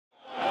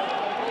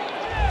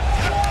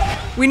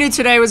We knew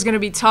today was going to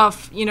be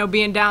tough,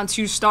 being down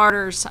 2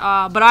 starters.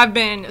 But I've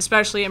been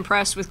especially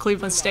impressed with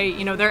Cleveland State.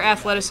 Their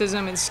athleticism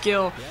and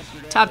skill,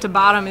 top to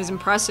bottom, is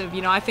impressive.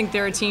 I think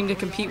they're a team to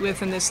compete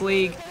with in this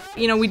league.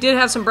 We did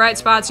have some bright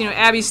spots.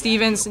 Abby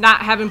Stevens,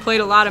 not having played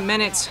a lot of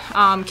minutes,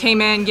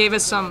 came in, gave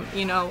us some,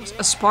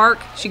 a spark.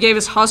 She gave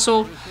us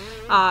hustle.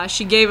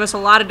 She gave us a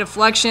lot of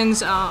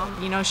deflections.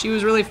 She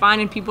was really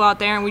finding people out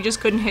there, and we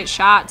just couldn't hit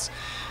shots.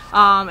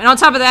 And on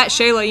top of that,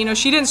 Shayla,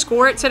 she didn't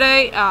score it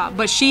today,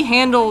 but she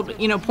handled,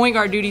 point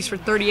guard duties for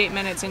 38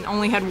 minutes and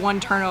only had 1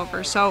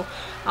 turnover. So,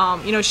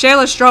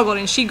 Shayla struggled,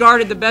 and she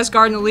guarded the best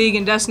guard in the league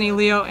in Destiny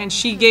Leo, and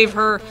she gave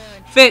her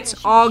fits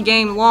all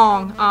game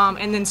long,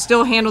 and then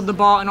still handled the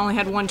ball and only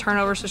had 1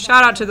 turnover. So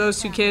shout out to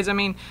those 2 kids. I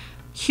mean,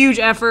 huge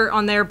effort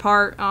on their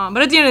part.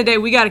 But at the end of the day,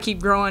 we got to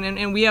keep growing,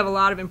 and we have a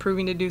lot of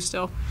improving to do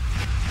still.